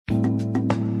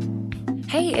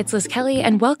Hey, it's Liz Kelly,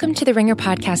 and welcome to the Ringer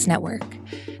Podcast Network.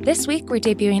 This week, we're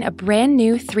debuting a brand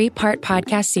new 3-part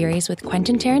podcast series with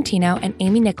Quentin Tarantino and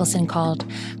Amy Nicholson called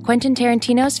Quentin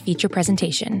Tarantino's Feature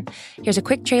Presentation. Here's a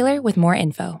quick trailer with more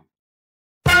info.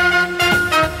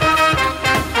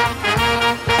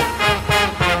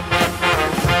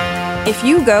 If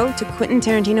you go to Quentin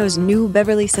Tarantino's New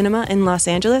Beverly Cinema in Los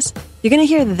Angeles, you're going to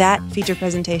hear that feature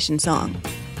presentation song.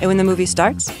 And when the movie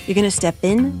starts, you're going to step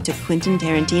in to Quentin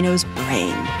Tarantino's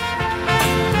brain.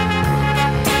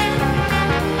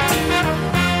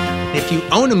 If you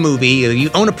own a movie or you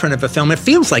own a print of a film, it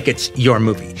feels like it's your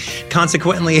movie.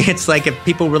 Consequently, it's like if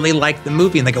people really like the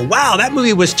movie and they go, wow, that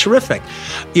movie was terrific.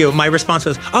 My response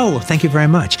was, oh, well, thank you very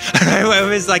much. It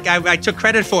was like I took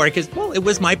credit for it because, well, it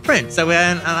was my print. So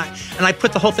and I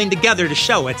put the whole thing together to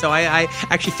show it. So I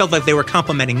actually felt like they were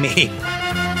complimenting me.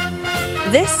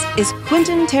 This is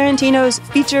Quentin Tarantino's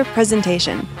Feature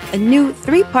Presentation, a new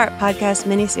 3-part podcast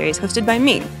miniseries hosted by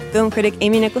me, film critic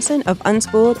Amy Nicholson of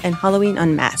Unspooled and Halloween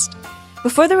Unmasked.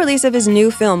 Before the release of his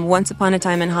new film, Once Upon a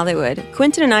Time in Hollywood,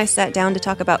 Quentin and I sat down to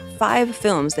talk about 5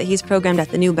 films that he's programmed at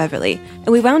the New Beverly, and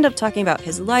we wound up talking about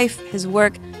his life, his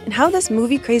work, and how this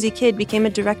movie-crazy kid became a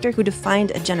director who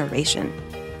defined a generation.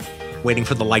 Waiting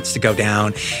for the lights to go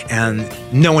down, and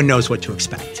no one knows what to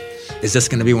expect. Is this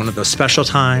going to be one of those special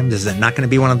times? Is it not going to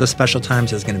be one of those special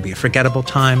times? Is it going to be a forgettable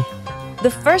time? The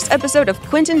first episode of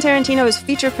Quentin Tarantino's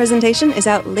Feature Presentation is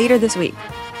out later this week.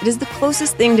 It is the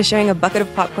closest thing to sharing a bucket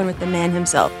of popcorn with the man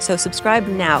himself, so subscribe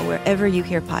now wherever you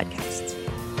hear podcasts.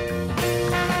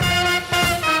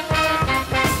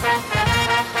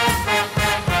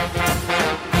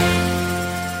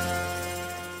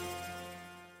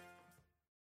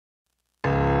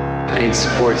 I need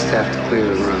support staff to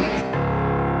clear the room.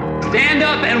 Stand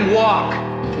up and walk,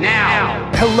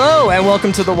 now. Hello and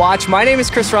welcome to The Watch. My name is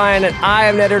Chris Ryan and I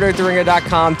am an editor at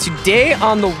TheRinger.com. Today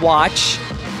on The Watch,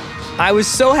 I was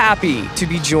so happy to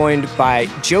be joined by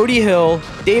Jody Hill,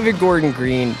 David Gordon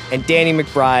Greene, and Danny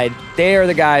McBride. They are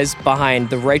the guys behind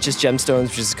The Righteous Gemstones,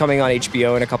 which is coming on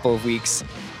HBO in a couple of weeks.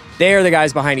 They are the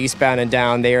guys behind Eastbound and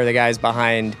Down. They are the guys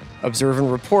behind Observe and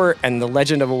Report and The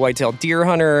Legend of a White-Tailed Deer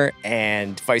Hunter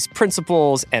and Vice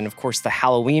Principals and, of course, the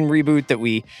Halloween reboot that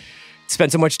we spent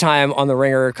so much time on The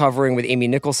Ringer covering with Amy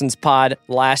Nicholson's pod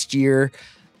last year.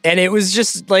 And it was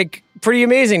just, pretty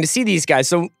amazing to see these guys.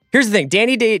 So here's the thing.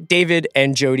 Danny, David,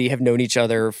 and Jody have known each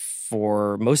other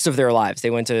for most of their lives. They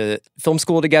went to film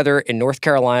school together in North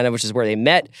Carolina, which is where they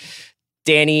met.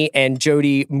 Danny and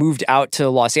Jody moved out to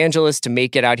Los Angeles to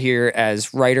make it out here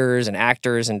as writers and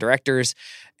actors and directors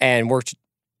and worked,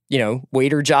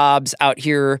 waiter jobs out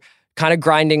here, kind of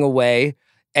grinding away.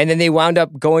 And then they wound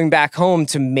up going back home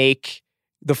to make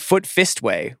The Foot Fist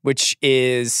Way, which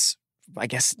is, I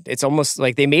guess, it's almost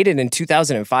like they made it in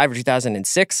 2005 or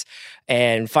 2006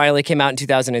 and finally came out in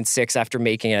 2006 after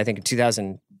making it, I think, in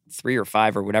 2003 or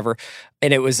 5 or whatever.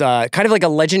 And it was kind of like a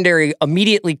legendary,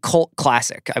 immediately cult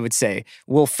classic, I would say.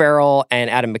 Will Ferrell and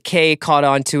Adam McKay caught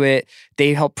on to it.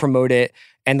 They helped promote it.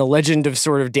 And the legend of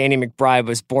sort of Danny McBride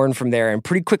was born from there. And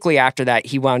pretty quickly after that,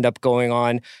 he wound up going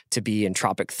on to be in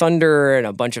Tropic Thunder and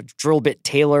a bunch of Drill Bit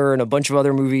Taylor and a bunch of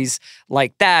other movies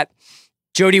like that.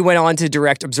 Jody went on to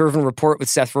direct Observe and Report with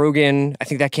Seth Rogen. I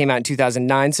think that came out in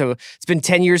 2009. So it's been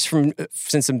 10 years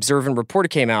since Observe and Report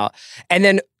came out. And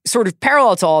then sort of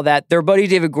parallel to all that, their buddy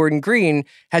David Gordon Greene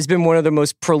has been one of the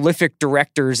most prolific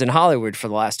directors in Hollywood for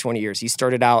the last 20 years. He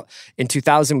started out in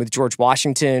 2000 with George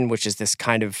Washington, which is this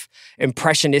kind of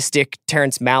impressionistic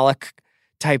Terrence Malick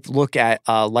type look at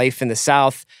life in the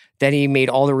South. Then he made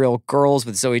All the Real Girls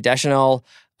with Zooey Deschanel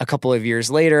a couple of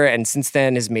years later, and since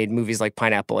then has made movies like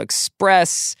Pineapple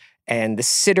Express and The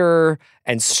Sitter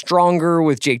and Stronger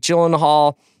with Jake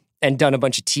Gyllenhaal and done a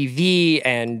bunch of TV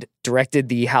and directed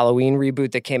the Halloween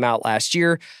reboot that came out last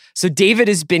year. So David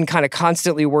has been kind of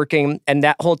constantly working, and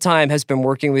that whole time has been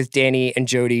working with Danny and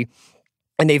Jody,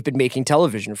 and they've been making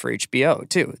television for HBO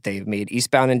too. They've made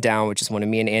Eastbound and Down, which is one of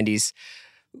me and Andy's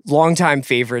longtime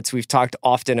favorites. We've talked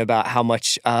often about how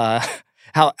much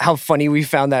how funny we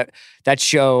found that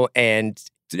show and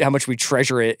how much we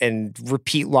treasure it and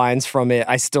repeat lines from it.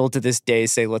 I still to this day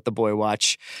say "Let the boy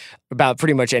watch" about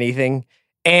pretty much anything.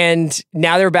 And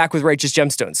now they're back with Righteous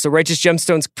Gemstones. So Righteous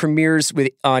Gemstones premieres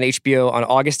on HBO on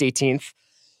August 18th,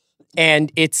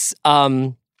 and it's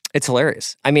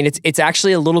hilarious. I mean, it's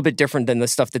actually a little bit different than the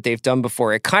stuff that they've done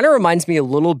before. It kind of reminds me a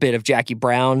little bit of Jackie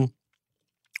Brown,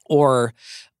 or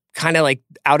kind of like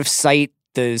Out of Sight,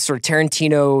 the sort of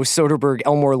Tarantino, Soderbergh,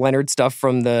 Elmore Leonard stuff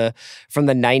from the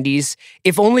 90s,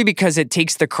 if only because it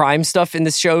takes the crime stuff in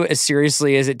this show as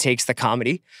seriously as it takes the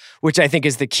comedy, which I think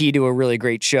is the key to a really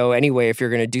great show anyway, if you're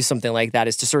going to do something like that,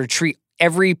 is to sort of treat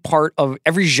every part of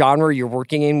every genre you're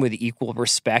working in with equal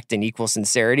respect and equal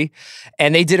sincerity.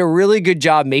 And they did a really good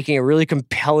job making a really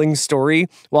compelling story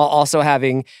while also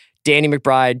having Danny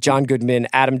McBride, John Goodman,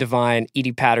 Adam Devine,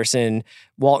 Edie Patterson,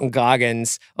 Walton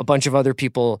Goggins, a bunch of other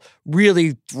people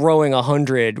really throwing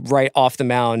 100 right off the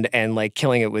mound and like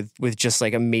killing it with just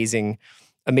like amazing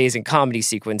comedy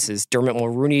sequences. Dermot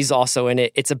Mulrooney's also in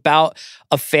it. It's about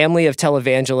a family of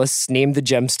televangelists named the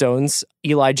Gemstones.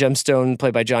 Eli Gemstone,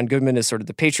 played by John Goodman, is sort of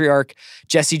the patriarch.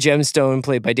 Jesse Gemstone,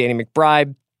 played by Danny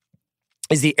McBride,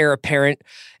 is the heir apparent.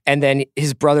 And then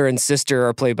his brother and sister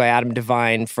are played by Adam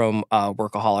Devine from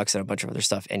Workaholics and a bunch of other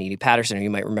stuff, and Edie Patterson, who you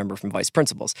might remember from Vice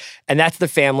Principals. And that's the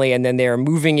family. And then they are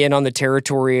moving in on the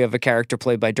territory of a character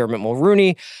played by Dermot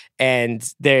Mulrooney. And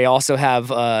they also have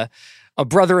a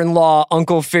brother-in-law,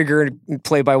 uncle figure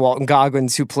played by Walton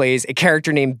Goggins, who plays a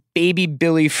character named Baby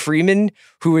Billy Freeman,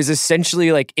 who is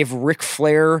essentially like if Ric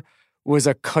Flair was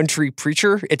a country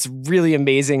preacher. It's really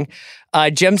amazing.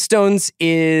 Gemstones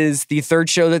is the third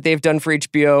show that they've done for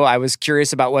HBO. I was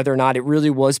curious about whether or not it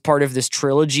really was part of this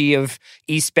trilogy of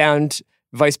Eastbound,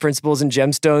 Vice Principals, and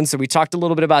Gemstones. So we talked a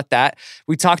little bit about that.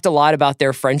 We talked a lot about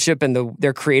their friendship and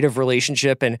their creative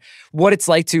relationship and what it's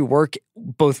like to work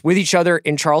both with each other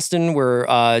in Charleston,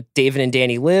 where David and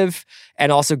Danny live,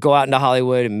 and also go out into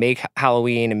Hollywood and make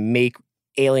Halloween and make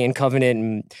Alien Covenant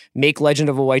and make Legend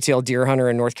of a White-tailed Deer Hunter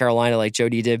in North Carolina like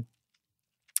Jody did,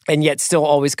 and yet still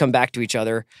always come back to each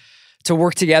other to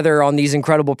work together on these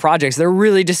incredible projects. They're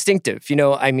really distinctive. You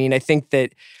know, I mean, I think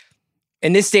that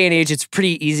in this day and age, it's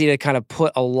pretty easy to kind of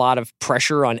put a lot of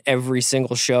pressure on every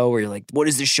single show where you're like, what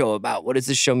is this show about? What does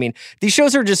this show mean? These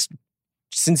shows are just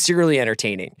sincerely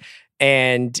entertaining.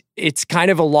 And it's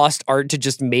kind of a lost art to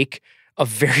just make a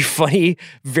very funny,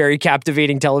 very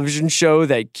captivating television show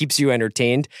that keeps you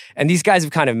entertained. And these guys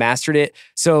have kind of mastered it.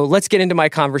 So let's get into my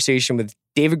conversation with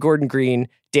David Gordon Green,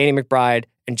 Danny McBride,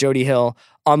 and Jody Hill.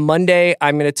 On Monday,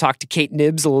 I'm going to talk to Kate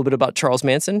Nibbs a little bit about Charles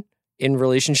Manson in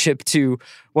relationship to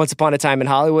Once Upon a Time in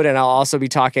Hollywood. And I'll also be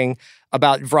talking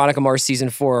about Veronica Mars season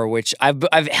 4, which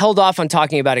I've held off on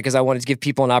talking about it because I wanted to give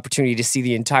people an opportunity to see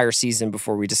the entire season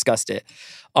before we discussed it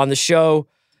on the show.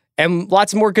 And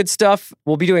lots more good stuff.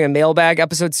 We'll be doing a mailbag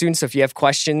episode soon. So if you have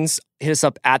questions, hit us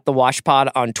up at The Watch Pod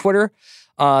on Twitter.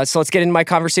 So let's get into my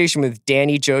conversation with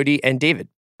Danny, Jody, and David.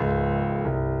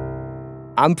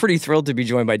 I'm pretty thrilled to be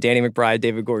joined by Danny McBride,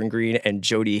 David Gordon Green, and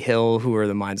Jody Hill, who are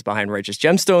the minds behind Righteous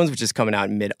Gemstones, which is coming out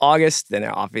in mid-August. Then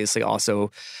they're obviously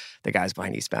also the guys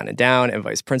behind Eastbound and Down and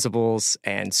Vice Principals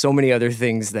and so many other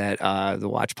things that the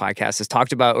Watch podcast has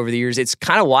talked about over the years. It's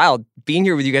kind of wild being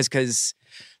here with you guys because,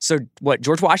 so what,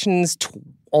 George Washington's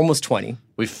almost 20.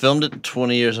 We filmed it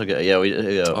 20 years ago. Yeah.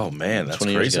 Oh, man, that's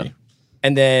 20 crazy. years ago.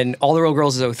 And then All the Real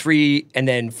Girls is 03, and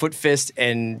then Foot Fist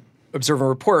and Observe and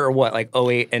Report are what, like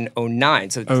 08 and 09?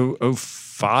 So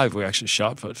 05, we actually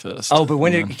shot Foot Fist. Oh, but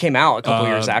when did it came out? A couple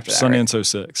years after that, Sundance right?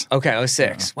 06. Okay,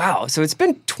 06. Yeah. Wow. So it's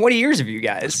been 20 years of you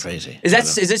guys. That's crazy.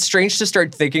 Is it strange to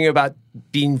start thinking about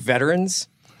being veterans?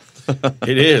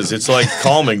 It is. It's like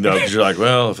calming, though, because you're like,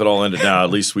 well, if it all ended now, at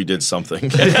least we did something.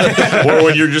 Or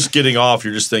when you're just getting off,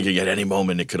 you're just thinking at any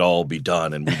moment it could all be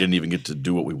done, and we didn't even get to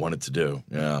do what we wanted to do.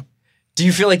 Yeah. Do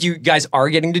you feel like you guys are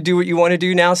getting to do what you want to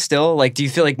do now still? Like, do you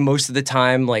feel like most of the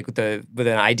time, like with an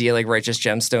idea like Righteous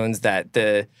Gemstones, that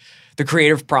the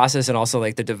creative process and also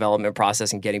like the development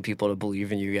process and getting people to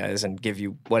believe in you guys and give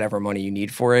you whatever money you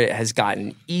need for it has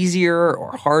gotten easier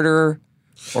or harder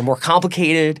or more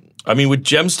complicated? I mean, with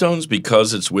Gemstones,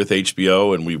 because it's with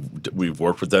HBO and we've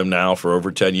worked with them now for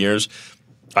over 10 years,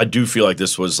 I do feel like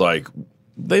this was like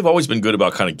they've always been good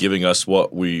about kind of giving us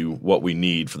what we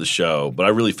need for the show. But I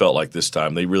really felt like this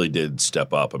time they really did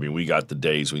step up. I mean, we got the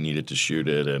days we needed to shoot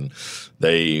it, and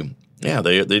they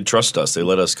trust us. They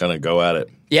let us kind of go at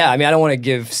it. Yeah, I mean, I don't want to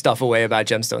give stuff away about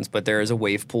Gemstones, but there is a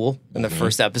wave pool in the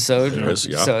first episode. There is,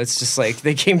 yeah. So it's just like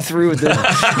they came through with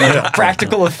the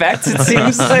practical effects, it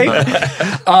seems like.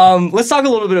 Let's talk a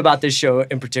little bit about this show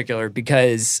in particular,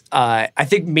 because I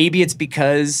think maybe it's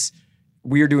because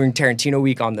we are doing Tarantino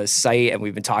Week on the site, and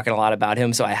we've been talking a lot about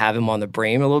him, so I have him on the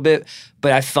brain a little bit.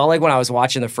 But I felt like when I was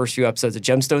watching the first few episodes of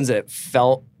Gemstones that it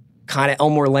felt kind of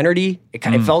Elmore Leonard-y.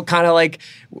 It felt kind of like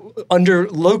under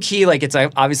low-key, like it's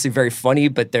obviously very funny,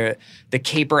 but the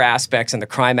caper aspects and the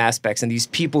crime aspects and these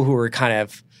people who are kind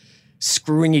of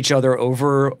screwing each other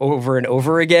over and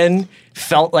over again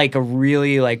felt like a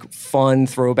really like fun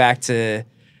throwback to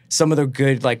some of the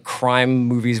good like crime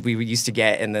movies we used to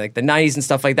get in the 90s and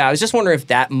stuff like that. I was just wondering if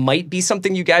that might be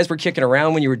something you guys were kicking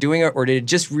around when you were doing it, or did it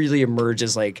just really emerge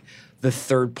as like the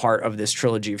third part of this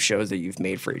trilogy of shows that you've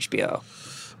made for HBO?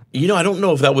 I don't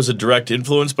know if that was a direct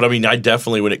influence, but I mean, I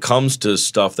definitely, when it comes to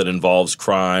stuff that involves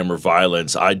crime or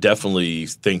violence, I definitely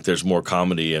think there's more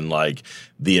comedy in like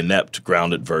the inept,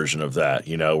 grounded version of that,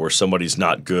 where somebody's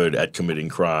not good at committing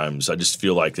crimes. I just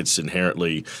feel like it's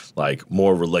inherently like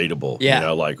more relatable.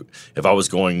 Yeah. Like if I was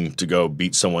going to go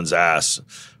beat someone's ass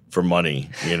for money,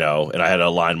 and I had to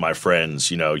align my friends,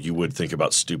 you would think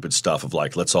about stupid stuff of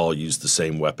like, let's all use the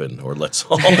same weapon or let's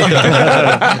all.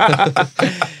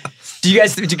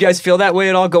 Did you guys feel that way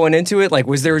at all going into it? Like,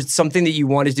 was there something that you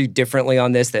wanted to do differently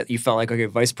on this that you felt like, okay,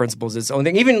 Vice Principals is its own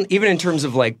thing, even in terms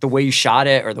of like the way you shot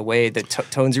it or the way the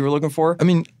tones you were looking for? I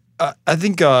mean, I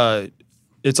think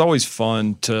it's always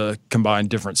fun to combine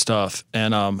different stuff,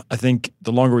 and I think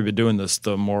the longer we've been doing this,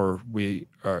 the more we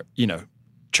are,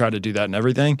 try to do that in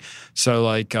everything. So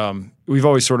like, we've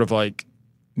always sort of like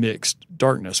mixed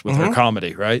darkness with our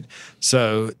comedy, right?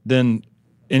 So then,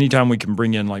 anytime we can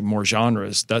bring in like more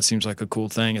genres, that seems like a cool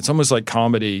thing. It's almost like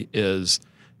comedy is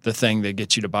the thing that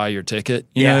gets you to buy your ticket.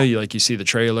 You know, you see the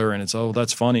trailer and it's, oh,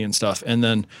 that's funny and stuff. And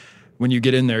then when you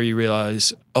get in there, you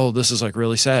realize, oh, this is like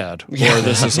really sad, or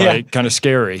this is like kind of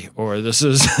scary, or this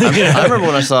is. I remember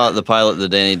when I saw the pilot that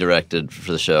Danny directed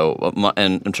for the show,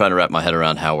 and I'm trying to wrap my head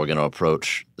around how we're going to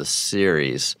approach the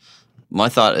series. My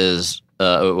thought is,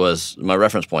 my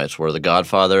reference points were The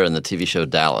Godfather and the TV show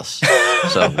Dallas.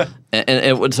 So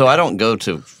so I don't go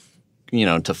to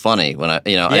to funny when I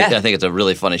think it's a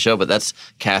really funny show, but that's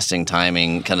casting,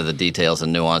 timing, kind of the details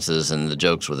and nuances and the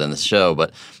jokes within the show.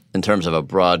 But in terms of a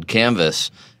broad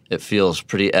canvas, it feels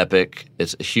pretty epic.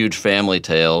 It's a huge family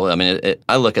tale. I mean,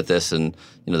 I look at this and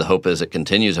the hope is it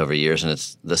continues over years and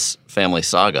it's this family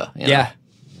saga. Yeah.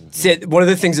 See, one of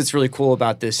the things that's really cool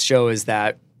about this show is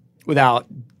that without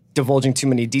divulging too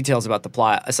many details about the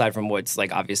plot, aside from what's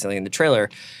like obviously in the trailer,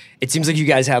 it seems like you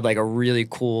guys had like a really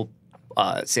cool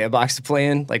sandbox to play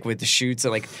in, like with the shoots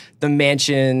and like the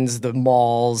mansions, the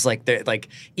malls, like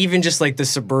even just like the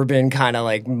suburban kind of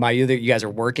like milieu that you guys are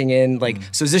working in. Like,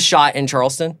 so is this shot in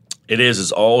Charleston? It is.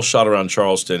 It's all shot around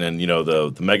Charleston, and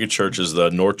the mega church is the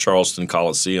North Charleston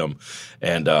Coliseum,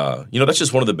 and that's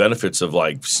just one of the benefits of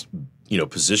like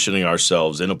positioning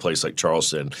ourselves in a place like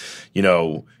Charleston.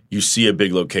 You see a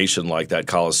big location like that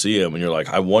Coliseum, and you're like,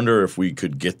 I wonder if we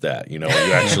could get that. You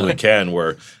actually can.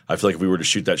 Where I feel like if we were to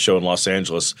shoot that show in Los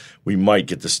Angeles, we might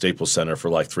get the Staples Center for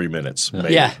like 3 minutes,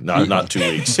 maybe. Yeah. Not 2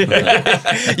 weeks. You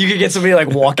could get somebody like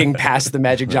walking past the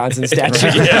Magic Johnson statue,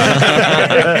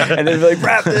 and then be like,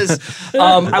 wrap this.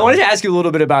 I wanted to ask you a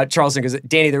little bit about Charleston because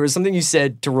Danny, there was something you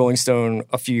said to Rolling Stone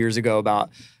a few years ago about.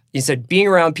 You said, being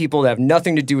around people that have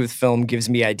nothing to do with film gives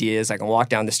me ideas. I can walk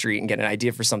down the street and get an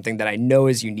idea for something that I know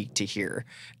is unique to here.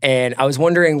 And I was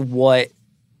wondering what,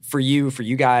 for you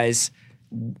guys,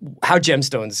 how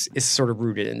Gemstones is sort of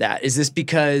rooted in that. Is this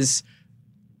because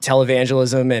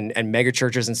televangelism and mega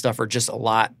churches and stuff are just a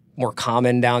lot more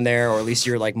common down there, or at least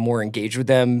you're like more engaged with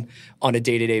them on a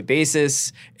day-to-day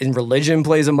basis, and religion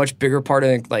plays a much bigger part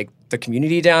of like the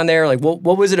community down there? Like what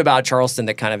was it about Charleston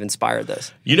that kind of inspired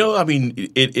this? I mean,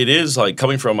 it is like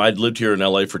coming from, I'd lived here in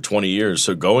LA for 20 years,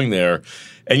 so going there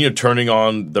and turning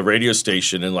on the radio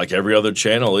station and like every other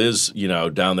channel is,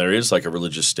 down there is like a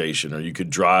religious station, or you could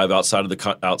drive outside of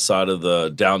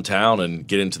the downtown and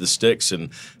get into the sticks and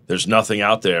there's nothing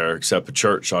out there except a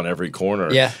church on every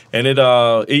corner. Yeah. And it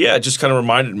just kind of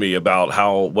reminded me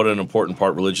about what an important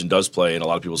part religion does play in a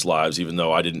lot of people's lives, even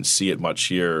though I didn't see it much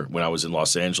here when I was in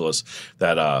Los Angeles,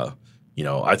 that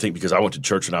I think because I went to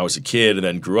church when I was a kid and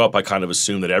then grew up, I kind of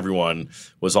assumed that everyone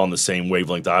was on the same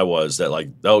wavelength I was, that like,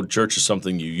 oh, church is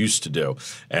something you used to do.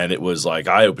 And it was like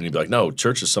eye-opening to be like, no,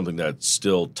 church is something that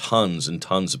still tons and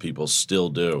tons of people still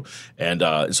do. And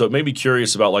so it made me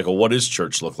curious about like, well, what does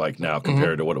church look like now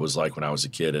compared to what it was like when I was a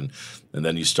kid? And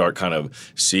then you start kind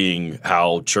of seeing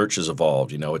how church has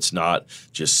evolved. It's not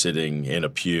just sitting in a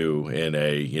pew in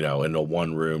a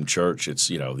one-room church. It's,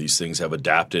 these things have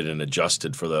adapted and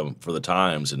adjusted for the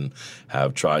times and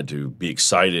have tried to be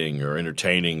exciting or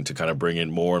entertaining to kind of bring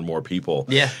in more and more people.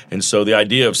 Yeah. And so the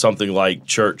idea of something like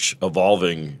church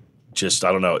evolving, just,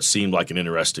 I don't know, it seemed like an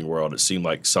interesting world. It seemed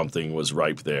like something was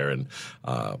ripe there. And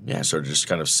sort of just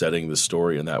kind of setting the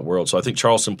story in that world. So I think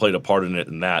Charleston played a part in it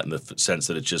in the sense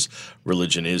that it's just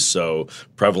religion is so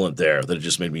prevalent there that it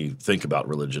just made me think about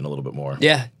religion a little bit more.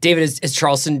 Yeah. David, has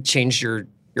Charleston changed your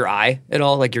eye at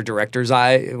all, like your director's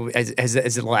eye? Has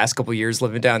the last couple of years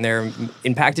living down there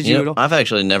impacted you at all? I've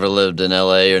actually never lived in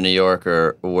LA or New York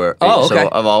or where. Oh, okay. So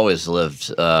I've always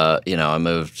lived. I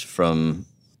moved from.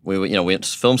 We went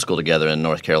to film school together in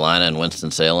North Carolina and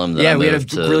Winston-Salem. Yeah, we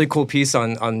had a really cool piece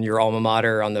on your alma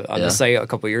mater on the site a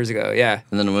couple of years ago. Yeah,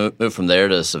 and then we moved from there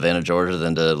to Savannah, Georgia,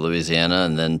 then to Louisiana,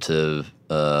 and then to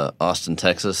Austin,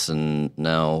 Texas, and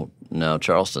now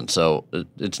Charleston. So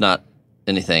it's not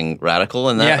anything radical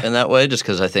in that way. Just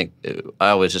because I think I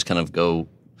always just kind of go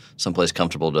someplace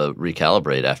comfortable to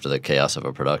recalibrate after the chaos of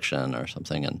a production or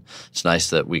something. And it's nice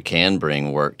that we can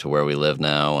bring work to where we live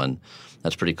now, and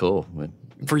that's pretty cool.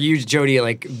 For you, Jody,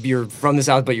 like you're from the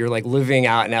South, but you're like living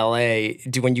out in LA.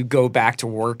 When you go back to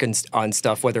work on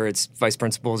stuff, whether it's vice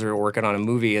principals or working on a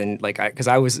movie, and like, because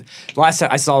I was last time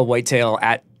I saw Whitetail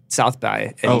at South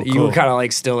by, and you were kind of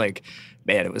like still like,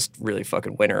 man, it was really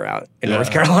fucking winter out in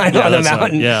North Carolina on the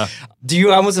mountain. Do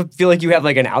you almost feel like you have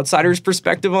like an outsider's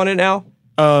perspective on it now?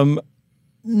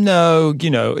 No,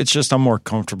 it's just I'm more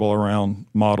comfortable around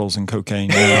models and cocaine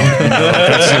now.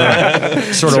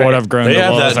 That's sort of what I've grown to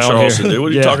love that in out Charleston, here. dude.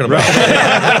 What are you talking about?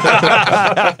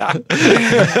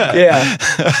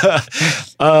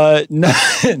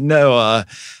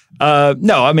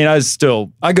 No, I mean, I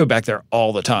go back there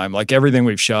all the time. Like everything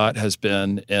we've shot has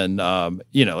been in,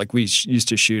 like we used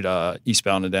to shoot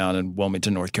Eastbound and Down in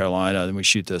Wilmington, North Carolina, and we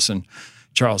shoot this in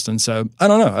Charleston. So I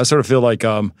don't know. I sort of feel like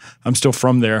I'm still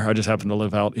from there. I just happen to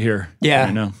live out here.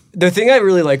 Yeah. The thing I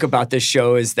really like about this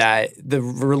show is that the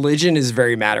religion is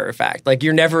very matter of fact. Like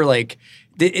you're never like,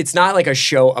 it's not like a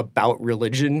show about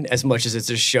religion as much as it's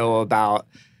a show about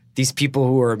these people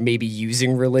who are maybe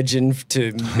using religion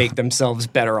to make themselves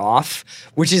better off,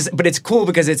 but it's cool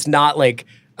because it's not like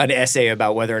an essay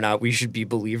about whether or not we should be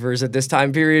believers at this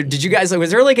time period. Did you guys, was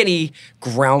there like any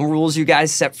ground rules you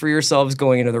guys set for yourselves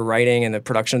going into the writing and the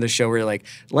production of the show where you're like,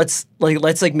 let's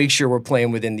make sure we're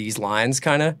playing within these lines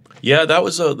kind of? Yeah, that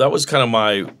was kind of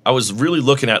I was really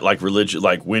looking at like religion,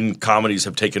 like when comedies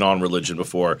have taken on religion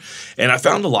before. And I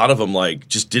found a lot of them like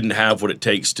just didn't have what it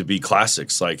takes to be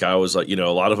classics. Like I was like, a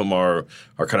lot of them are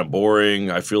kind of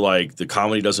boring. I feel like the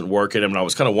comedy doesn't work in them. And I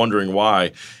was kind of wondering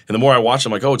why. And the more I watch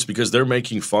them, like, oh, it's because they're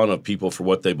making fun of people for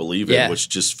what they believe in, which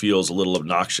just feels a little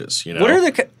obnoxious, What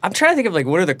are I'm trying to think of like,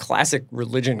 what are the classic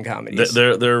religion comedies?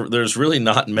 There's really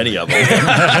not many of them.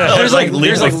 there's like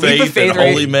Leap of Faith and right?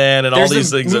 Holy Man and there's all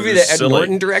these things. Movie that Ed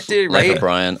Norton directed, right? Life of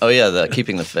Brian. Oh yeah, the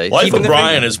Keeping the Faith. Life of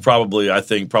Brian is probably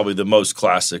the most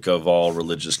classic of all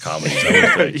religious comedies. I would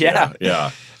think. Yeah.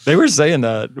 They were saying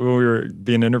that when we were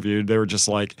being interviewed. They were just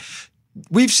like,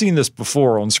 we've seen this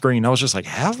before on screen. I was just like,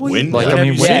 have we? I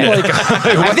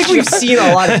think we've seen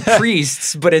a lot of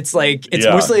priests, but it's like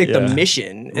mostly like the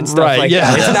mission and stuff like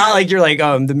that. It's not like you're like,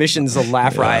 the mission's a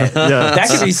laugh riot. That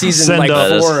could be season like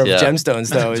 4 of Gemstones,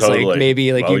 though. It's like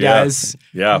maybe like you guys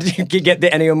could get the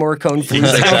Ennio Morricone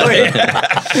freestyle.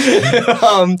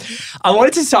 I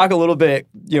wanted to talk a little bit,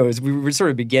 as we were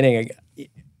sort of beginning,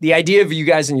 the idea of you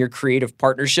guys and your creative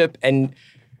partnership. And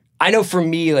I know for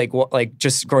me, like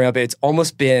just growing up, it's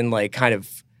almost been like kind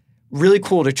of really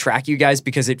cool to track you guys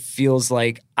because it feels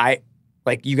like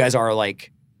you guys are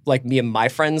like me and my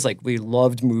friends. Like we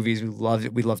loved movies, we loved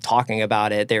it, we loved talking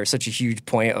about it. They're such a huge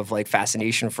point of like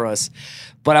fascination for us.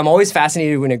 But I'm always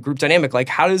fascinated when a group dynamic, like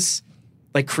how does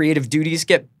like creative duties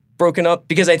get broken up?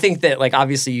 Because I think that like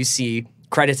obviously you see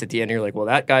credits at the end, you're like, well,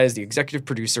 that guy is the executive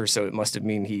producer, so it must have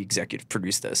mean he executive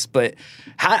produced this. But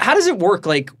how does it work?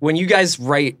 Like when you guys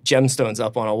write Gemstones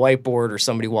up on a whiteboard or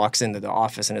somebody walks into the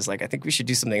office and is like, I think we should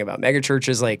do something about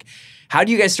megachurches. Like, how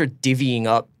do you guys start divvying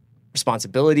up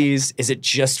responsibilities? Is it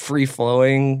just free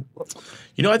flowing?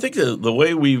 I think the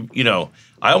way we,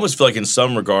 I almost feel like in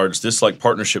some regards, this like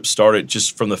partnership started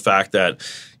just from the fact that,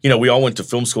 we all went to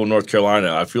film school in North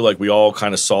Carolina. I feel like we all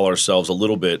kind of saw ourselves a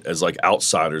little bit as like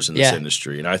outsiders in this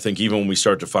industry. And I think even when we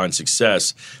started to find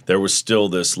success, there was still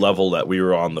this level that we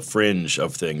were on the fringe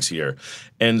of things here.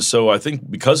 And so I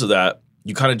think because of that,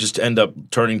 you kind of just end up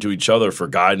turning to each other for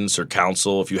guidance or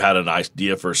counsel. If you had an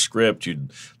idea for a script,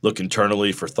 you'd look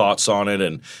internally for thoughts on it.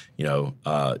 And,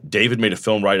 David made a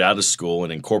film right out of school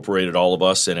and incorporated all of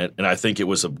us in it. And I think it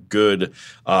was a good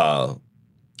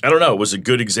it was a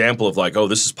good example of like, oh,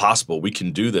 this is possible. We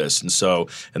can do this. And so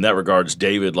in that regards,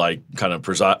 David like kind of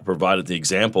provided the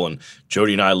example. And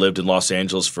Jody and I lived in Los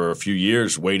Angeles for a few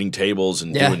years, waiting tables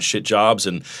and doing shit jobs.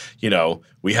 And,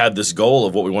 we had this goal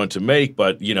of what we wanted to make,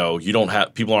 but, you don't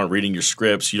have – people aren't reading your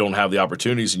scripts. You don't have the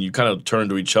opportunities, and you kind of turn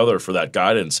to each other for that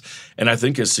guidance. And I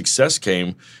think as success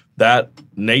came – that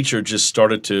nature just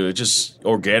started to just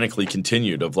organically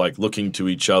continued of like looking to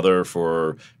each other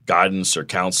for guidance or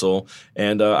counsel.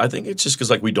 And I think it's just because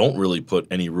like we don't really put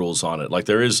any rules on it. Like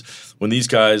there is when these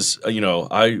guys,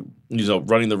 running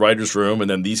the writer's room and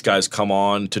then these guys come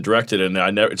on to direct it. And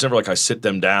it's never like I sit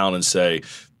them down and say,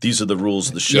 these are the rules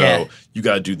of the show. Yeah. You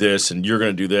got to do this, and you're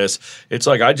going to do this. It's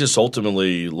like I just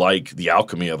ultimately like the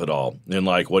alchemy of it all, and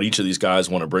like what each of these guys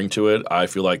want to bring to it. I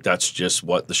feel like that's just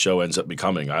what the show ends up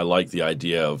becoming. I like the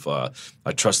idea of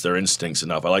I trust their instincts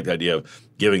enough. I like the idea of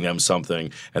giving them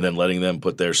something and then letting them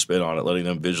put their spin on it, letting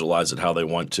them visualize it how they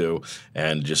want to,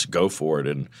 and just go for it.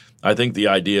 And I think the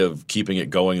idea of keeping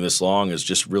it going this long is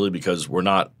just really because we're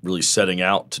not really setting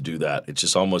out to do that. It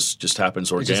just almost just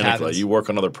happens organically. happens. You work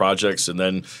on other projects, and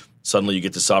then suddenly you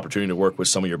get this opportunity to work with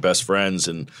some of your best friends,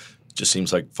 and it just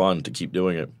seems like fun to keep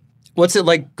doing it. What's it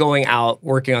like going out,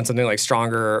 working on something like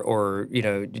Stronger, or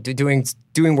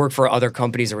doing work for other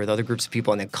companies or with other groups of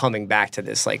people, and then coming back to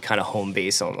this like kind of home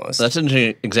base almost? That's an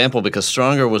interesting example because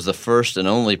Stronger was the first and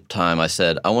only time I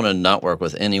said, I want to not work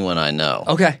with anyone I know.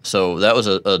 Okay. So that was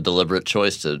a deliberate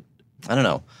choice to, I don't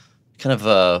know, kind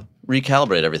of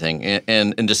recalibrate everything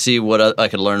and to see what I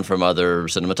could learn from other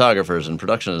cinematographers and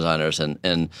production designers. And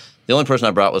the only person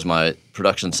I brought was my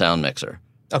production sound mixer.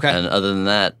 Okay. And other than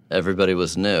that, everybody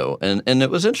was new. And it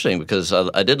was interesting because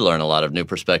I did learn a lot of new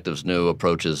perspectives, new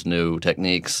approaches, new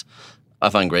techniques. I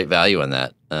find great value in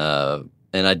that.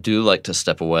 And I do like to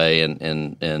step away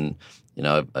and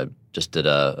I just did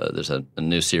there's a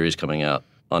new series coming out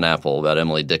on Apple about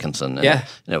Emily Dickinson. And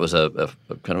it was a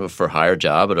kind of a for-hire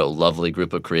job at a lovely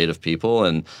group of creative people.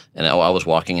 And I was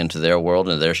walking into their world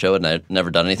and their show, and I'd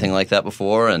never done anything like that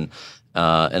before. And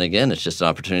again, it's just an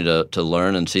opportunity to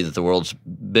learn and see that the world's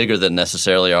bigger than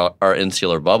necessarily our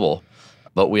insular bubble.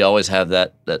 But we always have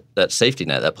that safety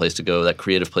net, that place to go, that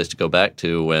creative place to go back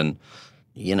to when,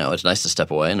 it's nice to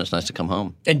step away and it's nice to come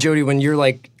home. And Jody, when you're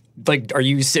like, are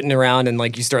you sitting around and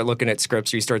like you start looking at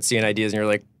scripts or you start seeing ideas and you're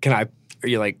like, can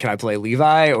I play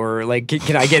Levi, or like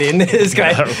can I get in this?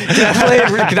 Can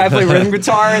I play rhythm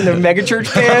guitar in the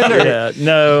megachurch band? Or? Yeah,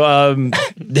 no.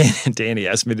 Danny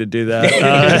asked me to do that.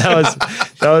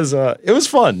 It was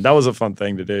fun. That was a fun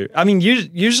thing to do. I mean,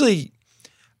 usually,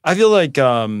 I feel like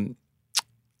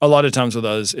a lot of times with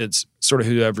us, it's sort of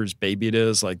whoever's baby it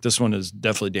is. Like this one is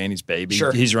definitely Danny's baby.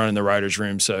 Sure. He's running the writer's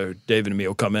room, so David and me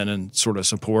will come in and sort of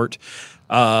support.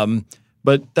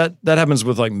 But that happens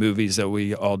with like movies that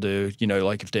we all do.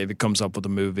 Like if David comes up with a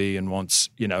movie and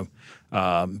wants,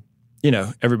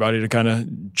 everybody to kind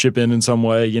of chip in some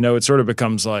way, it sort of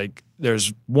becomes like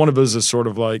there's one of us is sort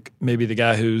of like maybe the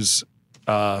guy whose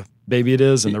baby it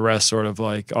is, and the rest sort of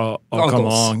like, I'll come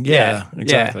along. Yeah,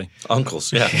 exactly. Yeah.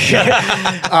 Uncles, yeah.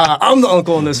 I'm the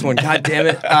uncle in this one. God damn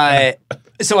it. But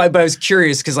I was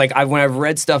curious because like when I've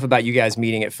read stuff about you guys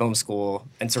meeting at film school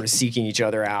and sort of seeking each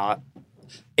other out,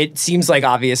 it seems like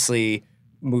obviously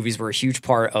movies were a huge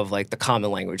part of like the common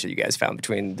language that you guys found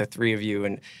between the three of you.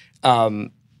 And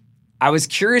I was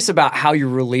curious about how your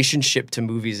relationship to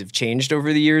movies have changed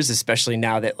over the years, especially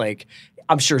now that like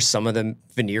I'm sure some of the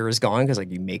veneer is gone because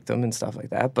like you make them and stuff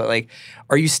like that. But like,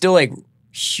 are you still like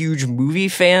huge movie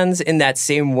fans in that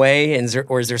same way?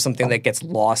 Or is there something that gets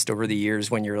lost over the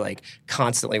years when you're like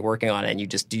constantly working on it and you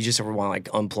just ever want to like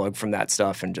unplug from that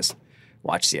stuff and just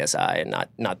watch CSI and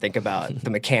not think about the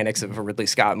mechanics of a Ridley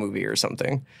Scott movie or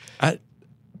something?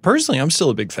 Personally, I'm still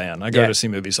a big fan. I go to see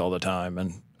movies all the time,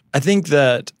 and I think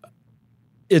that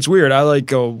it's weird. I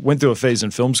went through a phase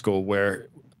in film school where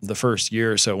the first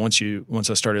year or so, once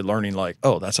I started learning like,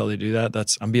 oh, that's how they do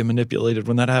that. I'm being manipulated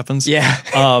when that happens.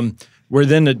 Yeah. Where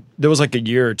then there was like a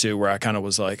year or two where I kind of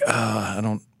was like, I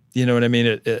don't, you know what I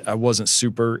mean? I wasn't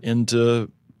super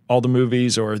into all the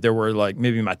movies, or there were like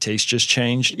maybe my taste just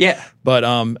changed. Yeah. But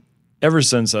ever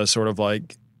since I sort of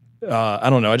like, I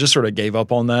don't know, I just sort of gave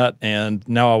up on that, and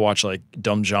now I watch like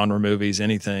dumb genre movies,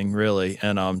 anything really,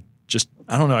 and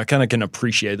I don't know, I kind of can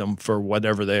appreciate them for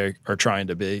whatever they are trying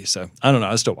to be. So I don't know,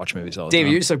 I still watch movies all the Dave,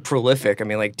 time. you're just like prolific. I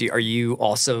mean, like, are you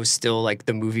also still like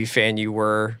the movie fan you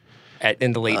were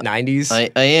in the late 90s?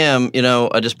 I am.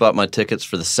 I just bought my tickets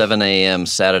for the 7 a.m.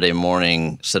 Saturday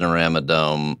morning Cinerama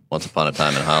Dome Once Upon a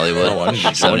Time in Hollywood,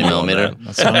 70 millimeter.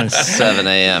 That's nice. 7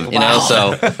 a.m.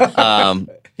 Wow.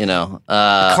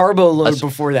 Carbo load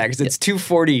before that because it's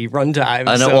 2:40 runtime.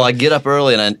 I know. Well, I get up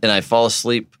early and I fall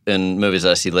asleep in movies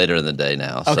that I see later in the day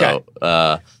now. Okay.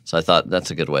 So I thought that's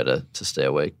a good way to stay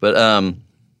awake. But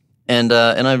and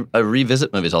I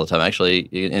revisit movies all the time. Actually,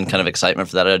 in kind of excitement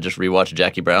for that, I just rewatched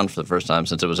Jackie Brown for the first time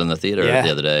since it was in the theater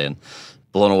the other day, and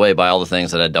blown away by all the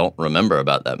things that I don't remember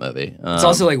about that movie. It's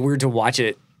also like weird to watch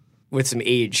it with some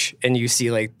age, and you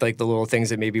see like the little things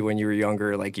that maybe when you were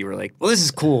younger, like you were like, well, this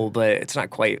is cool, but it's not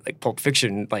quite like Pulp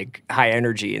Fiction, like high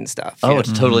energy and stuff. Oh,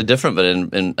 it's totally different,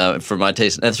 but for my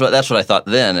taste, that's what I thought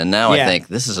then, and now I think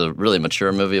this is a really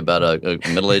mature movie about a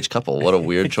middle-aged couple. What a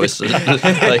weird choice!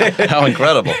 Like how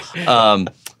incredible.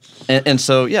 And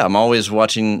so, yeah, I'm always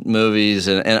watching movies.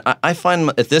 And I find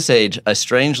at this age, I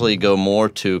strangely go more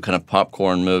to kind of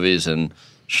popcorn movies and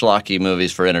schlocky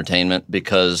movies for entertainment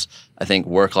because I think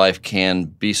work life can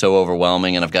be so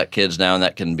overwhelming, and I've got kids now, and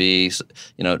that can be,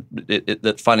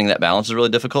 that finding that balance is really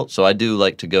difficult. So I do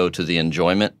like to go to the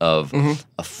enjoyment of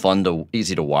a fun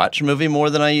easy to watch movie more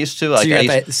than I used to. So you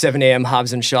got that 7 a.m.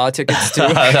 Hobbs and Shaw tickets too?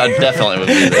 I definitely would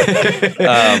be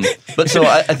there. But so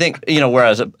I think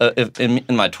whereas if in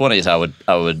my 20s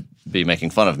I would be making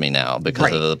fun of me now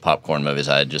because of the popcorn movies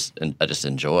I just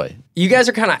enjoy. You guys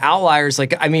are kind of outliers.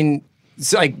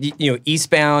 So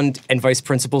Eastbound and Vice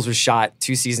Principals was shot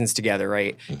 2 seasons together,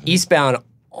 right? Mm-hmm. Eastbound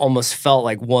almost felt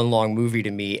like one long movie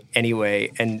to me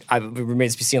anyway, and it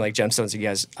remains to be seen, like Gemstones, you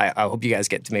guys, I hope you guys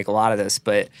get to make a lot of this,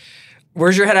 but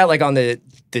where's your head at, like, on the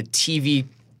TV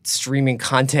streaming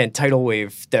content tidal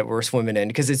wave that we're swimming in?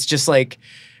 Because it's just like,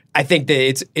 I think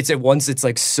that it's at once it's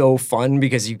like so fun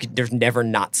because there's never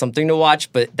not something to watch,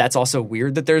 but that's also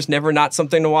weird that there's never not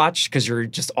something to watch because you're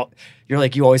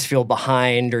like you always feel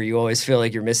behind or you always feel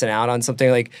like you're missing out on something.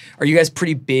 Like, are you guys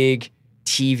pretty big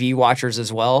TV watchers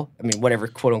as well? I mean, whatever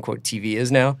quote unquote TV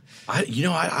is now. I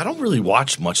don't really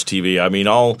watch much TV. I mean,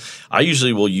 I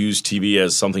usually will use TV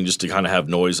as something just to kind of have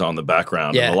noise on the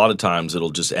background. Yeah. And a lot of times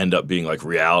it'll just end up being like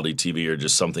reality TV or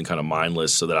just something kind of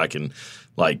mindless so that I can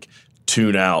like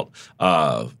tune out.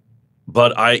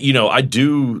 But I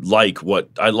do like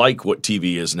what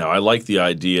TV is now. I like the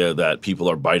idea that people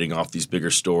are biting off these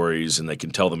bigger stories and they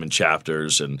can tell them in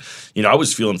chapters. And, I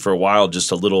was feeling for a while just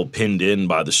a little pinned in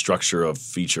by the structure of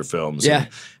feature films. Yeah.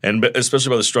 And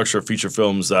especially by the structure of feature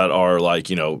films that are like,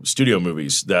 studio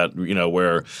movies that,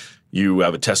 where you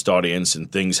have a test audience and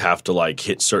things have to like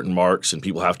hit certain marks and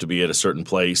people have to be at a certain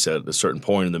place at a certain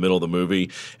point in the middle of the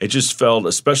movie. It just felt,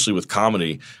 especially with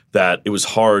comedy, that it was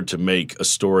hard to make a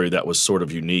story that was sort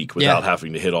of unique without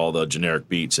having to hit all the generic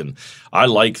beats. And I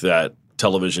like that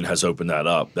television has opened that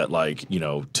up, that like,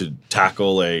 to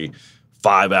tackle a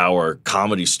 5-hour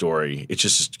comedy story, it's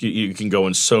just you can go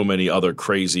in so many other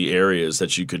crazy areas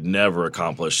that you could never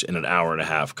accomplish in an hour and a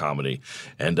half comedy.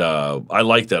 And I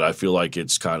like that. I feel like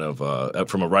it's kind of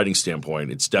from a writing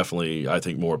standpoint, it's definitely, I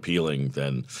think, more appealing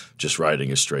than just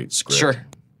writing a straight script. Sure.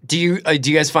 Do you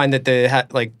guys find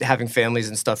that having families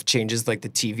and stuff changes like the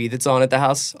TV that's on at the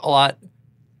house a lot?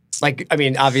 Like, I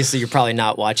mean, obviously you're probably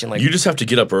not watching like... You just have to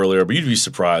get up earlier, but you'd be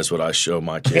surprised what I show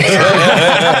my kids.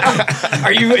 Have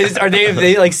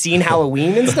they like seen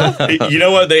Halloween and stuff? You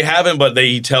know what? They haven't, but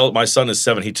my son is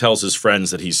 7. He tells his friends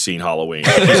that he's seen Halloween.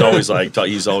 He's always like,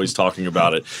 he's always talking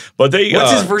about it. But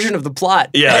what's his version of the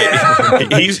plot? Yeah.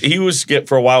 He was,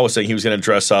 for a while, was saying he was going to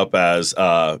dress up as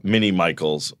Minnie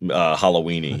Michaels,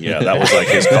 Halloweeny. Yeah, that was like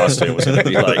his costume. It was going to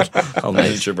be like a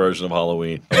miniature version of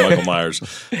Halloween, Michael Myers.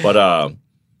 But,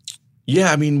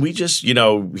 yeah, I mean, we just,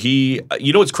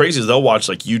 what's crazy is they'll watch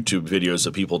like YouTube videos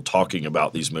of people talking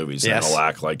about these movies and he'll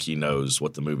act like he knows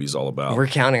what the movie's all about. We're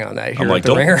counting on that here I'm like,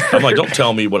 don't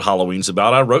tell me what Halloween's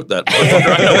about. I wrote that. I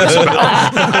know what it's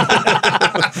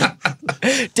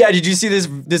about. Dad, did you see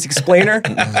this explainer?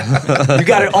 You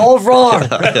got it all wrong.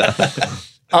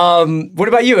 What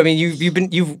about you? I mean,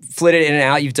 you've flitted in and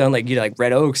out. You've done like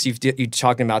Red Oaks. You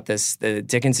talking about the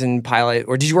Dickinson pilot,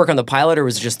 or did you work on the pilot, or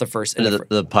was it just the first?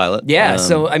 The pilot. Yeah.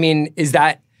 So I mean,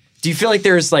 do you feel like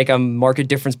there's like a marked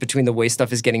difference between the way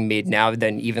stuff is getting made now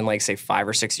than even like say 5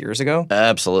 or 6 years ago?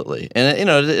 Absolutely, and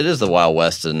it is the Wild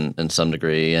West in some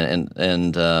degree, and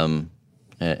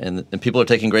people are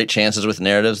taking great chances with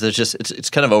narratives. There's just it's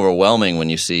kind of overwhelming when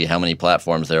you see how many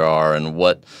platforms there are and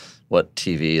what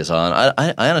TV is on.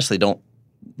 I honestly don't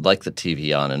like the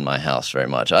TV on in my house very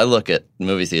much. I look at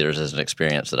movie theaters as an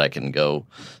experience that I can go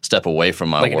step away from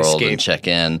my world and check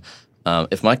in.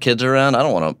 If my kids are around, I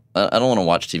don't want to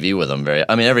watch TV with them.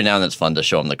 Every now and then it's fun to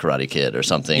show them The Karate Kid or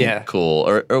something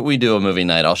cool. Or we do a movie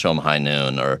night. I'll show them High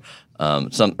Noon or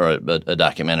a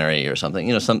documentary or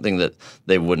something. Something that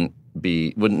they wouldn't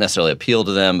necessarily appeal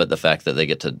to them, but the fact that they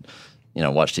get to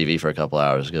watch TV for a couple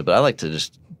hours is good. But I like to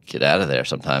just get out of there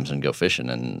sometimes and go fishing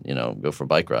and, go for a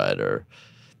bike ride or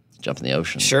jump in the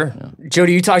ocean. Sure.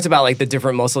 Jody, you talked about like the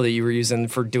different muscle that you were using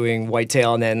for doing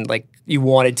Whitetail, and then like you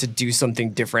wanted to do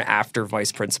something different after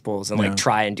Vice Principals and like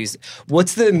try and do.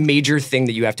 What's the major thing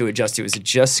that you have to adjust to? Is it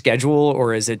just schedule,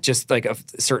 or is it just like a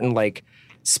certain like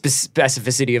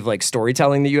specificity of like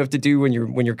storytelling that you have to do when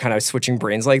you're kind of switching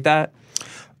brains like that?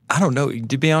 I don't know.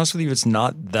 To be honest with you, it's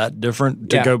not that different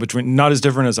to go between. Not as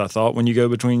different as I thought when you go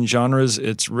between genres.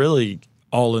 It's really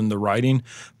all in the writing.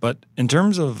 But in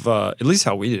terms of at least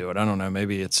how we do it, I don't know.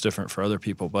 Maybe it's different for other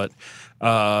people. But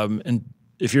and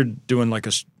if you're doing like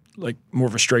like more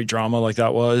of a straight drama like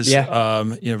that was,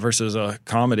 versus a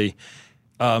comedy.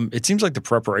 It seems like the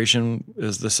preparation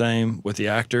is the same with the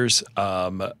actors.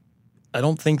 I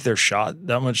don't think they're shot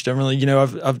that much differently. You know,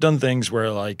 I've done things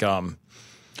where like,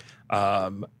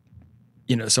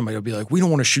 somebody will be like, we don't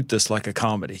want to shoot this like a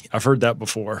comedy. I've heard that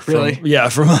before. Really?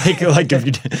 From like if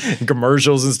you do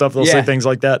commercials and stuff, they'll say things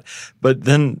like that. But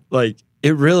then like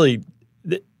it really,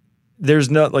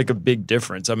 there's not like a big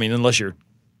difference. I mean, unless you're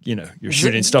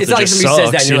shooting stuff that just sucks.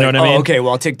 Says that and you're know like, what I mean? Okay,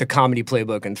 well, I'll take the comedy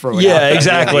playbook and throw it out. Yeah,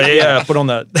 exactly. Yeah, put on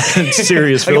that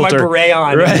serious like filter. my beret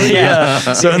on. Right? Yeah.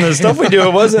 So in the stuff we do,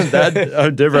 it wasn't that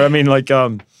different. I mean, like,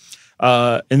 and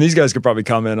these guys could probably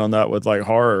comment on that with like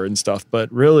horror and stuff,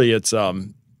 but really it's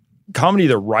comedy.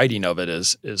 The writing of it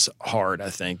is hard, I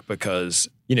think, because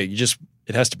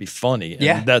it has to be funny,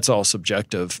 and that's all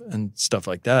subjective and stuff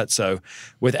like that. So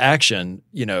with action,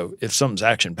 if something's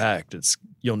action packed,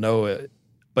 you'll know it.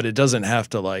 But it doesn't have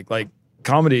to like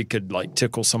comedy could like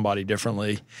tickle somebody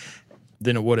differently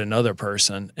than it would another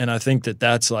person. And I think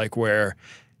that's like where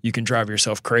you can drive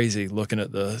yourself crazy looking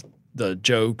at the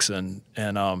jokes and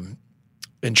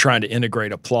trying to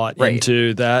integrate a plot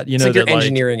into that. It's like you're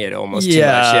engineering it almost too much.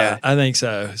 Yeah, I think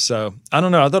so. So I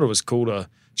don't know. I thought it was cool to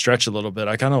stretch a little bit.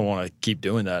 I kind of want to keep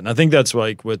doing that. And I think that's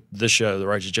like with this show, The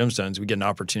Righteous Gemstones, we get an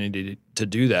opportunity to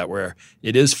do that where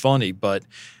it is funny, but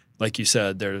like you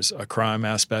said, there's a crime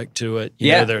aspect to it.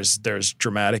 You know, there's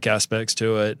dramatic aspects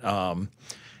to it.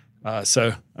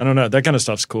 So I don't know. That kind of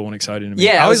stuff's cool and exciting to me.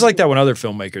 Yeah, I always like that when other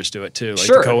filmmakers do it too, like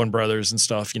the Coen brothers and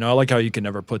stuff. I like how you can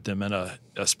never put them in a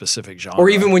specific genre. Or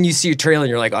even when you see a trailer and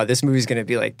you're like, oh, this movie's going to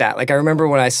be like that. Like I remember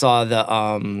when I saw the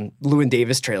Llewyn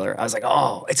Davis trailer, I was like,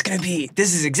 oh,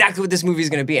 this is exactly what this movie's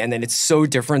going to be. And then it's so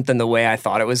different than the way I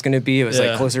thought it was going to be. It was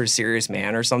like closer to Serious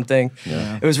Man or something.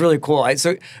 Yeah. It was really cool.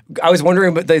 So I was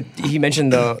wondering, but he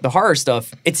mentioned the horror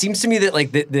stuff. It seems to me that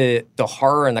like the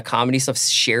horror and the comedy stuff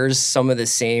shares some of the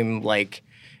same, like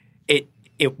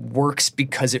it works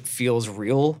because it feels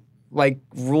real. Like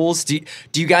rules. Do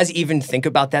you guys even think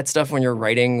about that stuff when you're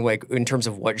writing, like in terms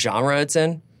of what genre it's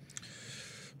in?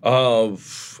 I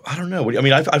don't know. I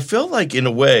mean, I feel like in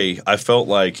a way, I felt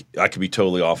like I could be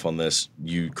totally off on this.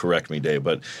 You correct me, Dave,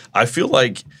 but I feel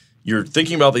like you're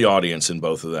thinking about the audience in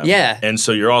both of them. Yeah. And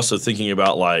so you're also thinking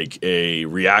about like a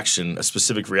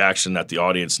specific reaction that the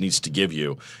audience needs to give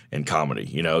you in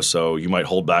comedy, So you might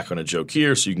hold back on a joke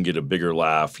here so you can get a bigger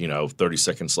laugh, 30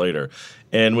 seconds later.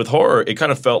 And with horror, it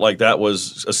kind of felt like that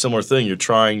was a similar thing. You're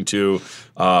trying to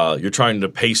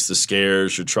pace the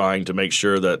scares. You're trying to make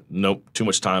sure that too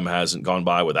much time hasn't gone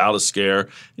by without a scare.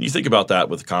 And you think about that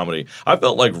with comedy. I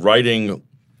felt like writing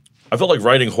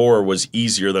horror was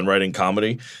easier than writing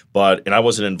comedy, and I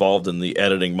wasn't involved in the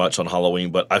editing much on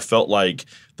Halloween, but I felt like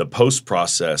the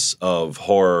post-process of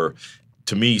horror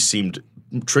to me seemed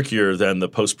trickier than the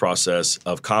post-process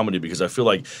of comedy because I feel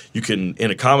like in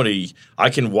a comedy, I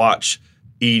can watch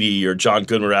Edie or John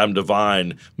Goodman or Adam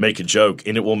Devine make a joke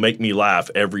and it will make me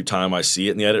laugh every time I see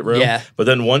it in the edit room. Yeah. But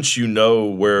then once you know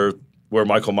where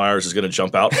Michael Myers is going to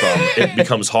jump out from, it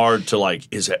becomes hard to like,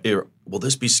 will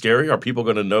this be scary? Are people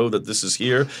going to know that this is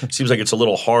here? It seems like it's a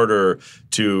little harder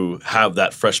to have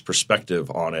that fresh perspective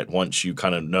on it once you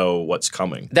kind of know what's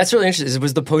coming. That's really interesting.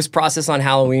 Was the post-process on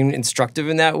Halloween instructive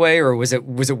in that way, or was it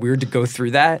weird to go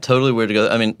through that? Totally weird to go.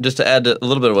 I mean, just to add a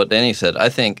little bit of what Danny said, I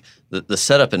think the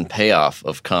setup and payoff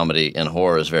of comedy and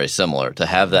horror is very similar. To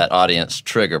have that audience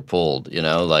trigger pulled,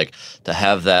 like to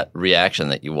have that reaction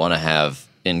that you want to have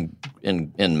in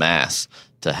mass.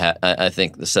 I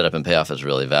think the setup and payoff is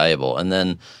really valuable. And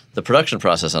then the production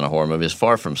process on a horror movie is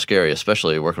far from scary,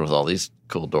 especially working with all these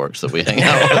cool dorks that we hang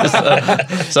out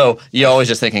with. So you're always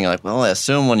just thinking like, well, I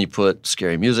assume when you put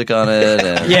scary music on it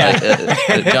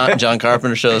and John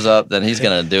Carpenter shows up, then he's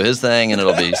going to do his thing and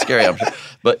it'll be scary, I'm sure.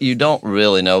 But you don't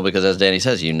really know because as Danny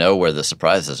says, you know where the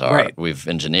surprises are. Right. We've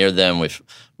engineered them.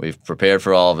 We've prepared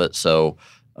for all of it. So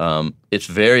it's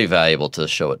very valuable to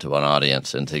show it to an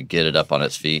audience and to get it up on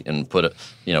its feet and put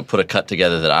a cut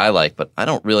together that I like, but I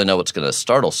don't really know what's going to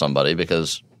startle somebody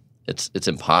because it's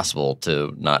impossible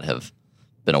to not have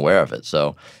been aware of it.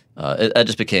 So it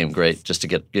just became great just to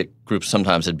get groups.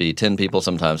 Sometimes it'd be 10 people,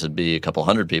 sometimes it'd be a couple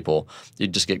hundred people.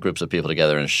 You'd just get groups of people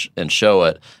together and show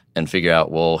it and figure out,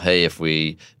 well, hey,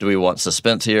 do we want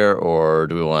suspense here or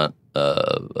do we want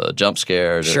a jump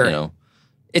scare? Sure.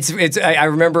 I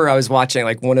remember I was watching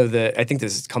like I think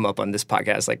this has come up on this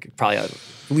podcast like probably at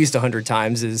least 100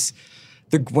 times is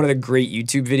one of the great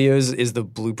YouTube videos is the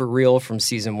blooper reel from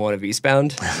season 1 of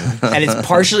Eastbound. And it's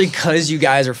partially because you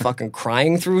guys are fucking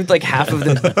crying through like half of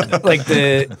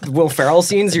the Will Ferrell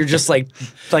scenes. You're just like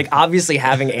obviously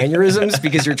having aneurysms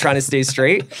because you're trying to stay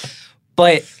straight.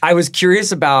 But I was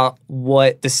curious about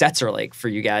what the sets are like for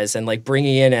you guys, and like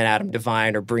bringing in an Adam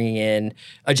Devine or bringing in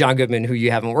a John Goodman who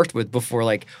you haven't worked with before.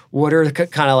 Like, what are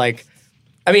kind of like?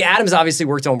 I mean, Adam's obviously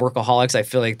worked on Workaholics. I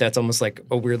feel like that's almost like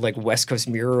a weird like West Coast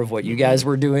mirror of what you guys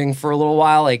were doing for a little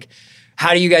while. Like,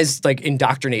 how do you guys like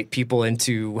indoctrinate people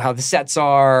into how the sets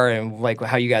are and like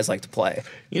how you guys like to play?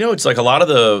 You know, it's like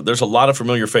there's a lot of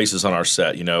familiar faces on our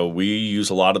set. You know, we use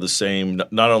a lot of the same,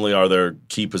 not only are there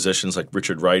key positions like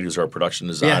Richard Wright, who's our production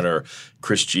designer,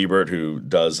 Chris Gebert, who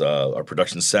does our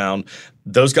production sound.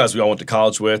 Those guys we all went to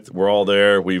college with. We're all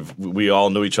there. We all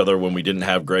knew each other when we didn't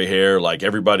have gray hair. Like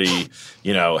everybody,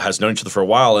 you know, has known each other for a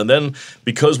while. And then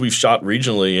because we've shot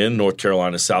regionally in North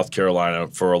Carolina, South Carolina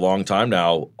for a long time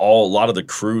now, a lot of the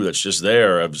crew that's just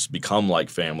there has become like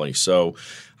family. So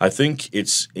I think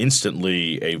it's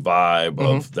instantly a vibe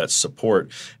of that support.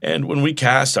 And when we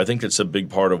cast, I think it's a big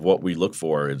part of what we look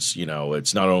for. It's, you know,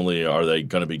 it's not only are they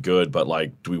going to be good, but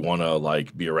like, do we want to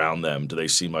like be around them? Do they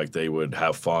seem like they would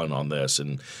have fun on this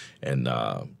and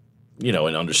you know,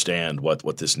 and understand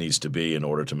what this needs to be in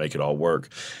order to make it all work.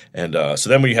 And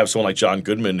so then when you have someone like John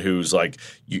Goodman, who's like,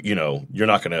 you know, you're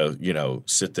not going to, you know,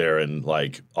 sit there and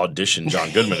like audition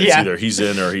John Goodman. It's either he's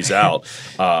in or he's out,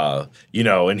 you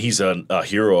know, and he's a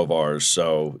hero of ours.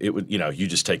 So it would, you know, you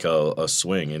just take a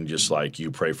swing and just like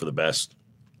you pray for the best.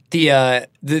 I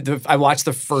watched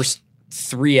the first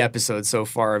 3 episodes so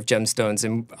far of Gemstones,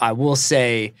 and I will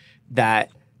say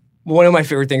that one of my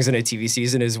favorite things in a TV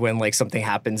season is when like something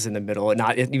happens in the middle, and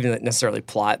not even necessarily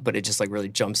plot, but it just like really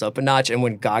jumps up a notch. And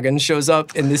when Goggins shows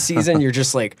up in this season, you're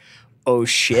just like, oh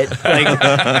shit!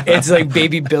 Like it's like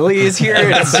Baby Billy is here.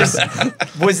 And it's just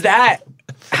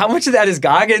how much of that is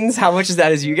Goggins? How much of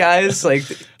that is you guys? Like,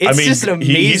 it's just an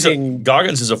amazing.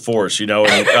 Goggins is a force, you know,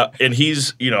 and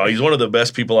he's, you know, he's one of the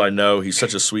best people I know. He's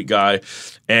such a sweet guy,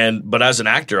 but as an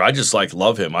actor, I just like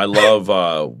love him. I love.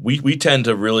 We tend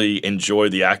to really enjoy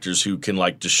the actors who can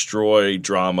like destroy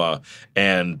drama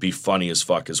and be funny as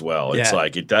fuck as well. It's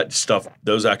like that stuff.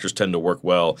 Those actors tend to work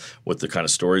well with the kind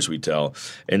of stories we tell,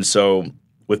 and so.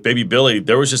 With Baby Billy,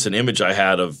 there was just an image I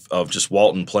had of just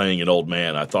Walton playing an old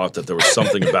man. I thought that there was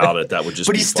something about it that would just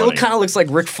be funny. But he still kind of looks like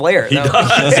Ric Flair. He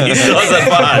does. He still has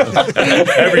that vibe.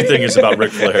 Everything is about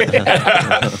Ric Flair.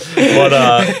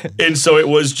 And so it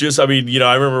was just, I mean, you know,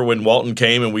 I remember when Walton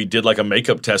came and we did like a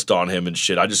makeup test on him and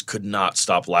shit. I just could not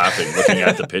stop laughing looking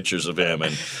at the pictures of him.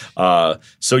 And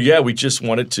so, yeah, we just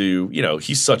wanted to, you know,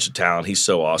 he's such a talent. He's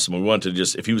so awesome. We wanted to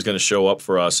just, if he was going to show up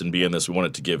for us and be in this, we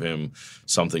wanted to give him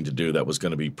something to do that was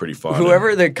going to be pretty fun.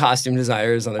 Whoever the costume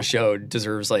designer is on the show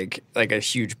deserves like a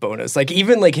huge bonus. Like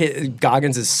even like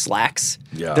Goggins' slacks,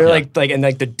 they're like and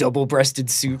like the double-breasted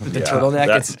suit with the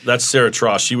turtleneck. That's Sarah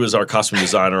Tross. She was our costume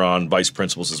designer on Vice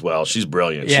Principals as well. She's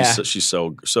brilliant. Yeah. She's so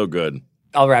good.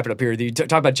 I'll wrap it up here. You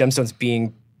talk about Gemstones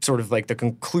being sort of like the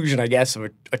conclusion, I guess, of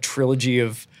a trilogy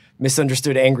of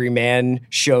misunderstood angry man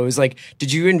shows. Like,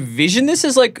 did you envision this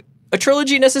as like a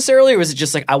trilogy necessarily, or was it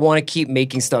just like I want to keep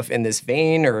making stuff in this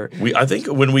vein? Or I think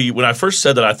when I first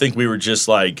said that, I think we were just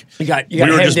like we were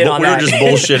just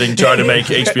bullshitting, trying to make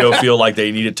HBO feel like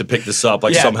they needed to pick this up,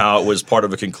 like somehow it was part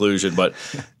of a conclusion. But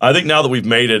I think now that we've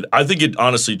made it, I think it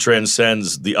honestly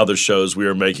transcends the other shows we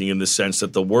are making in the sense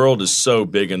that the world is so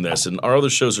big in this, and our other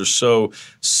shows are so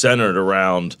centered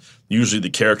around usually the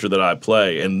character that I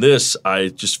play. And this, I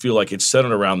just feel like it's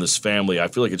centered around this family. I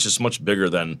feel like it's just much bigger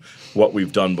than what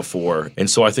we've done before. And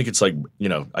so I think it's like, you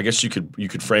know, I guess you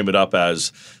could frame it up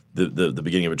as the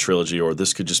beginning of a trilogy, or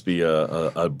this could just be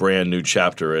a brand new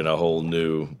chapter in a whole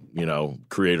new, you know,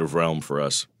 creative realm for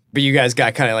us. But you guys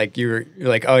got kind of like you're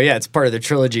like, oh yeah, it's part of the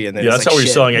trilogy, and then that's like, how we're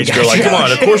selling HBO. Like, come on,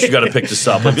 of course you got to pick this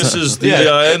up. Like, this is the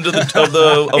end of the it's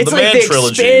the like Man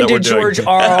trilogy that we're doing. George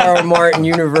R.R. Martin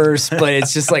universe, but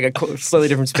it's just like a slightly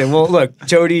different spin. Well, look,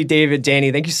 Jody, David,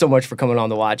 Danny, thank you so much for coming on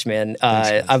The Watch, man.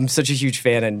 I'm such a huge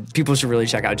fan, and people should really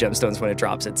check out Gemstones when it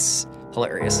drops. It's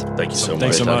hilarious. Thank you so much.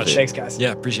 Thanks so much. Thanks, guys.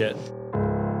 Yeah, appreciate it.